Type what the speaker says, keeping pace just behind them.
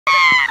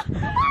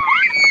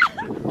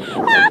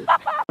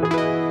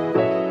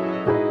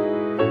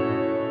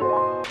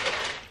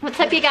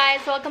up, you guys?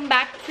 Welcome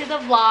back to the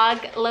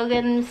vlog.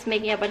 Logan's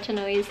making a bunch of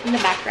noise in the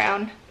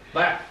background.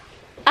 But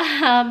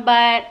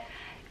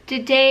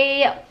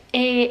today,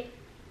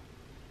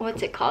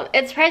 what's it called?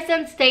 It's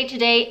President's Day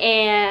today,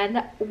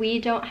 and we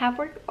don't have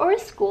work or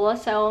school,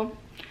 so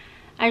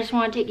I just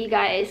want to take you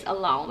guys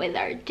along with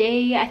our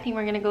day. I think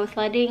we're gonna go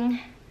sledding.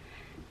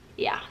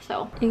 Yeah,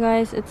 so. You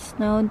guys, it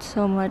snowed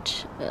so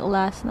much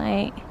last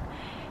night,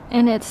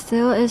 and it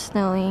still is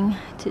snowing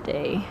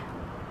today.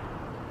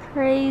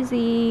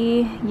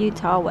 Crazy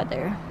Utah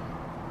weather.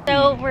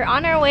 So we're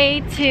on our way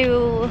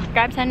to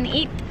grab something to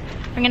eat.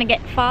 We're gonna get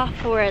pho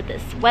for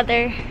this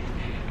weather.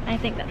 I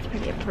think that's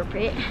pretty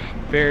appropriate.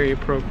 Very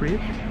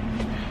appropriate.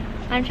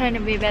 I'm trying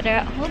to be better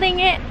at holding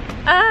it.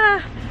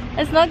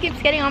 The snow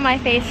keeps getting on my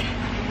face.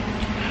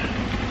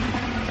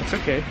 That's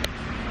okay.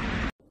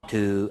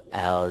 2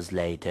 hours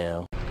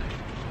later.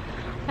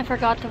 I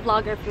forgot to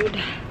vlog our food.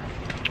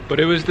 But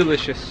it was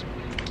delicious.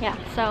 Yeah,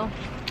 so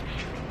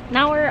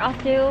now we're off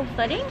to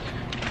sledding.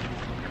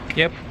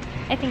 Yep.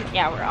 I think,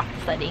 yeah, we're off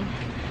to sledding.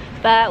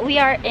 But we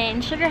are in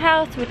Sugar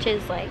House, which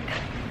is like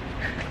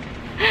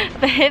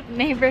the hip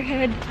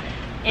neighborhood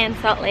in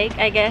Salt Lake,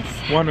 I guess.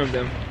 One of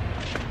them.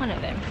 One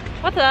of them.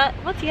 What's that?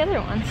 What's the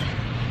other ones?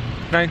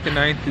 9th and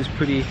 9th is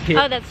pretty hip.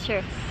 Oh, that's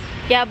true.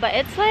 Yeah, but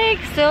it's like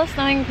still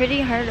snowing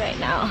pretty hard right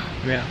now.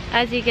 Yeah.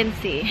 As you can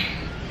see.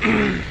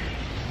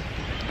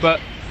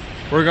 But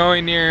we're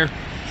going near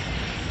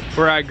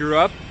where I grew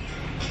up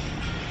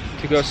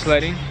to go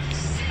sledding.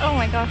 Oh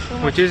my gosh, so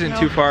much which isn't snow.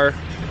 too far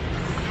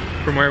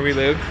from where we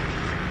live.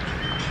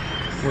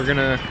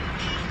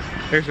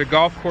 There's a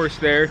golf course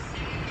there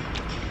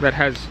that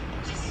has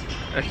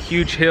a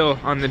huge hill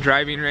on the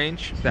driving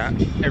range that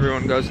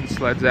everyone goes and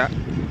sleds at.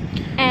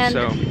 And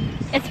so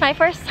it's my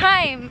first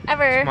time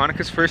ever. it's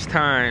Monica's first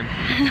time.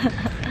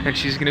 And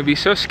she's gonna be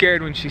so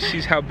scared when she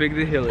sees how big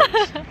the hill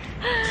is.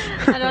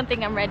 I don't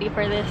think I'm ready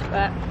for this,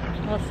 but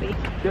we'll see.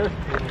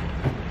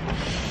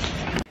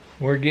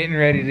 We're getting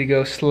ready to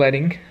go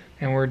sledding,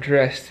 and we're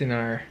dressed in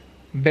our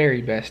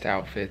very best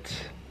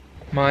outfits.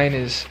 Mine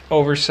is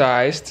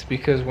oversized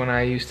because when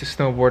I used to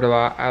snowboard a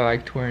lot, I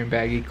liked wearing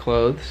baggy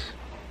clothes.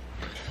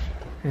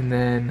 And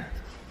then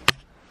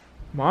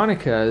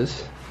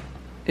Monica's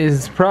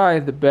is probably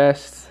the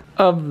best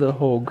of the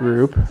whole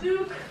group.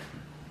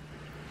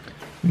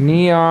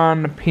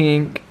 Neon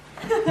pink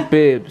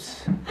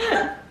bibs.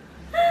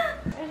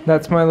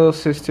 That's my little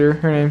sister.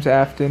 Her name's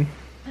Afton.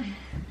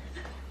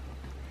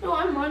 No,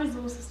 I'm Ronnie's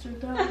little sister.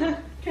 Duh.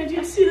 Can't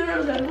you see the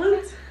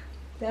resemblance?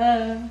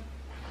 Duh.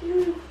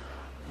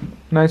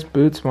 Nice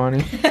boots, Monty.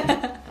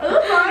 Are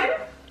those mine?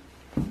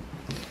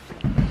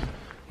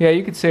 Yeah,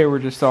 you could say we're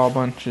just all a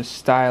bunch of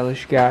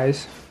stylish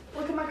guys.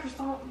 Look at my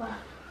crystal.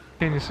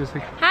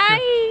 Hi!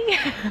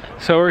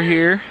 So we're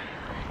here.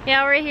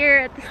 Yeah, we're here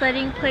at the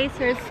sledding place.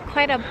 There's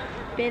quite a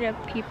bit of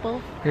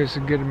people. There's a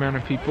good amount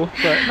of people,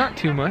 but not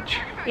too much.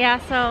 Yeah,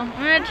 so I'm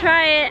gonna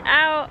try it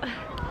out.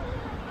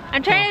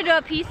 I'm trying to do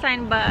a peace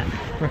sign, but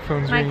My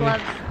phone's my ringing.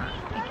 gloves.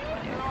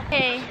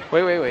 Hey.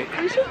 Wait.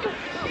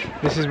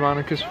 This is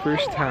Monica's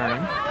first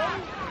time.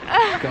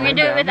 I'm gonna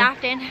do it with down.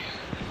 Afton.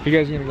 You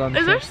guys gonna go on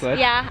the same sled?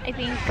 Yeah, I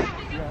think.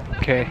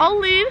 Okay. I'll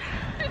lead.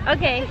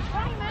 Okay.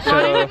 So,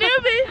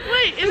 Newbie.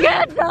 Wait, is You're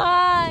gonna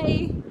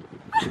die!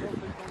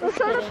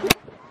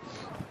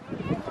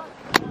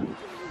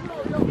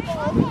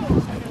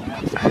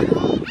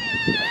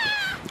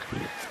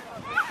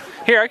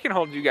 here, I can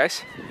hold you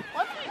guys.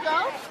 Once we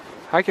go,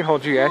 I can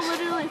hold you guys. we'll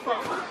literally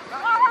fall.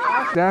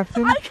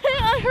 Afton? I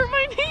can't, I hurt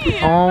my knee.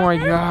 Oh my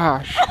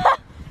gosh.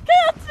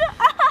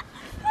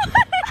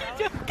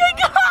 Okay,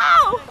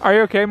 go! Are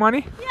you okay,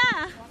 Monty?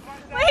 Yeah.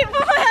 Wait,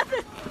 but I have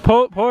to.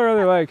 Pull her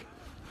other leg.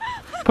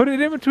 Put it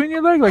in between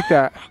your leg like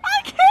that.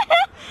 I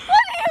can't.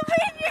 What do you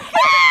mean you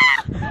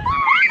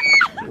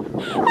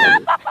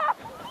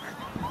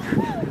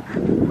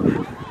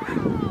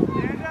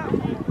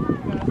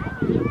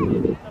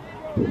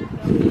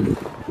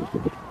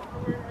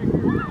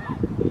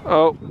can't?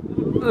 Oh,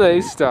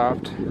 they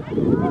stopped.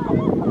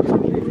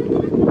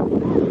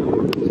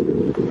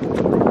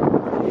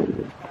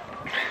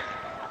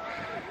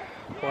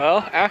 Well,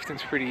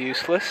 Afton's pretty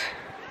useless,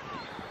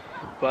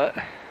 but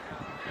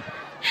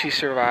she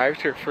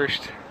survived her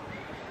first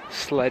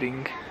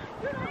sledding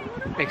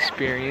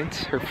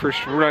experience, her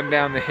first run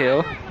down the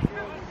hill,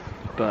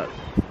 but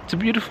it's a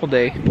beautiful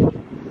day.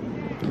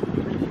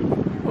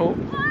 Oh,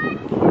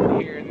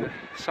 here in the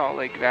Salt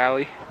Lake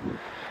Valley,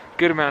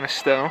 good amount of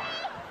snow,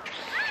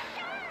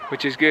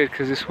 which is good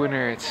because this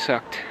winter it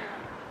sucked,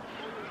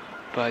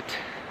 but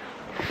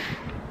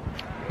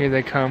here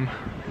they come,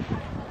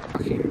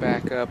 walking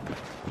back up.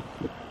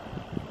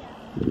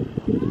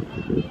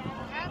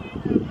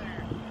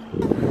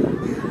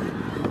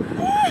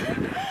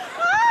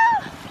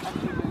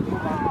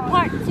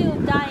 Part 2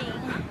 of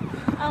dying.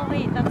 Oh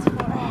wait, that's 4.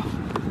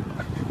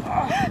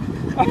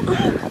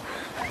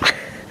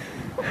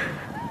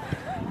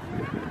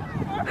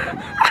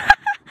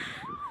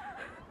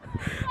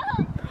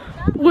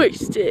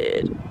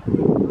 Wasted.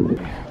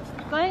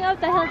 Going up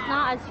the hill is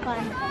not as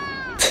fun.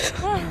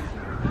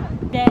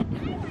 Dead.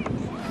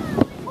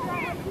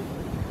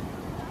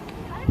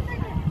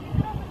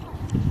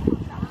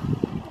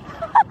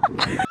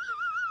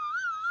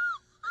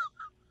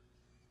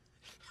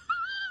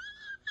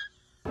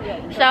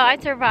 So I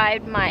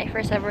survived my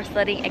first ever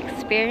sledding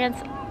experience.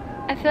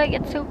 I feel like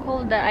it's so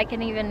cold that I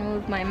can't even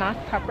move my mouth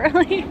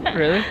properly.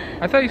 Really?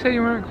 I thought you said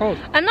you weren't cold.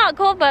 I'm not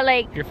cold, but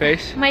like Your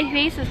face? my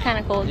face is kind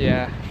of cold.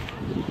 Yeah.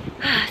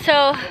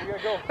 So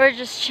we're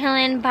just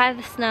chilling by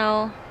the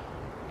snow.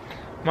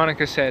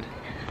 Monica said,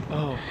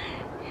 "Oh,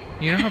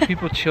 you know how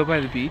people chill by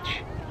the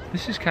beach?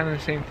 This is kind of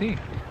the same thing.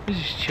 We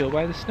just chill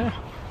by the snow."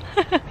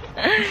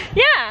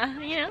 Yeah,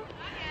 you know,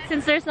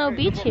 since there's no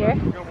beach here,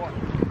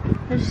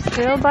 we just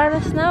chill by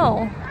the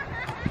snow.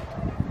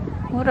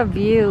 What a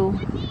view.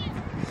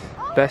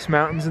 Best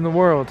mountains in the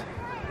world.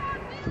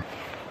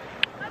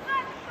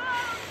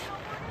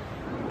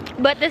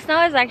 But the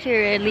snow is actually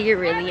really,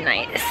 really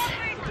nice.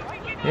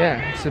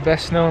 Yeah, it's the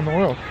best snow in the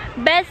world.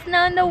 Best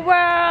snow in the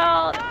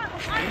world.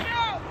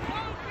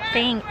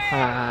 Thanks.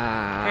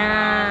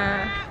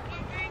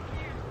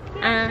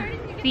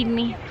 Feed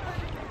me.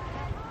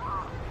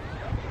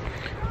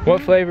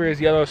 What flavor is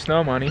yellow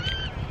snow, Monty?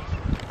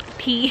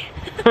 Pea.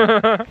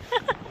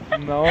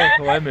 No,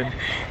 lemon.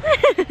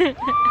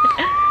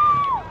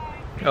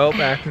 Oh,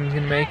 Athens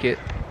can make it.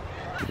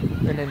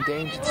 An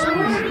endangered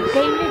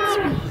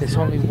species. There's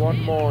only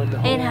one more in the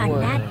whole In her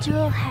world.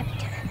 natural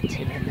habitat.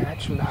 In her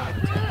natural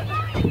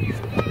habitat.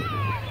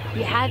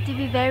 You have to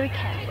be very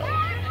careful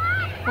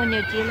when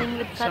you're dealing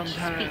with such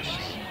Sometimes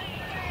species.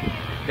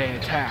 they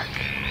attack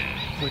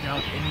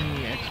without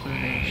any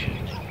explanation.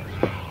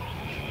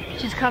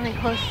 She's coming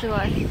close to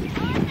us.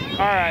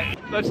 Alright,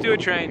 let's do a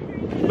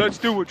train. Let's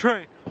do a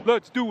train.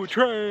 Let's do a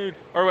train.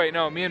 Or wait,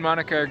 no, me and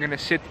Monica are gonna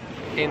sit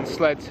in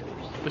sleds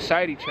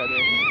beside each other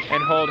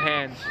and hold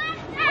hands.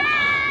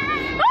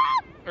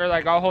 Or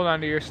like I'll hold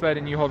on to your sled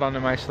and you hold on to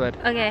my sled.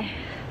 Okay,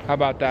 How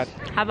about that?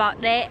 how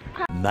about that?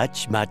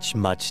 Much, much,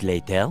 much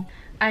later.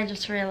 I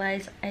just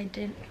realized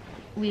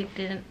we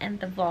didn't end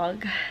the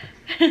vlog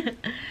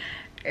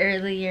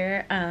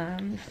earlier.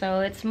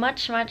 So it's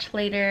much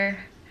later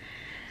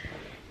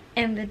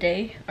in the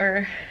day,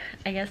 or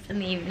I guess in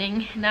the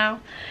evening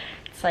now.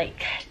 It's like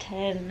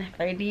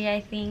 10:30,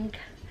 I think.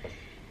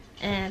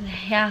 And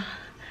yeah,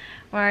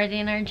 we're already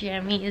in our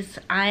jammies.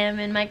 I am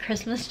in my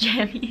Christmas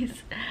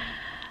jammies.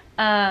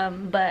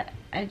 But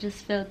I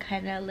just feel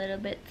kind of a little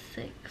bit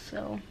sick,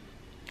 so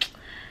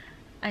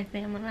I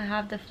think I'm gonna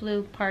have the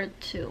flu part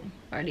 2.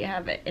 I already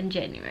have it in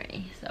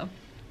January, so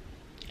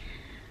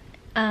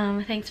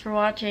thanks for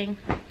watching.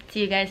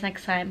 See you guys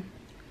next time.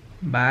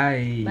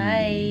 Bye.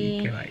 Bye.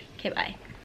 Okay, bye. Okay, bye.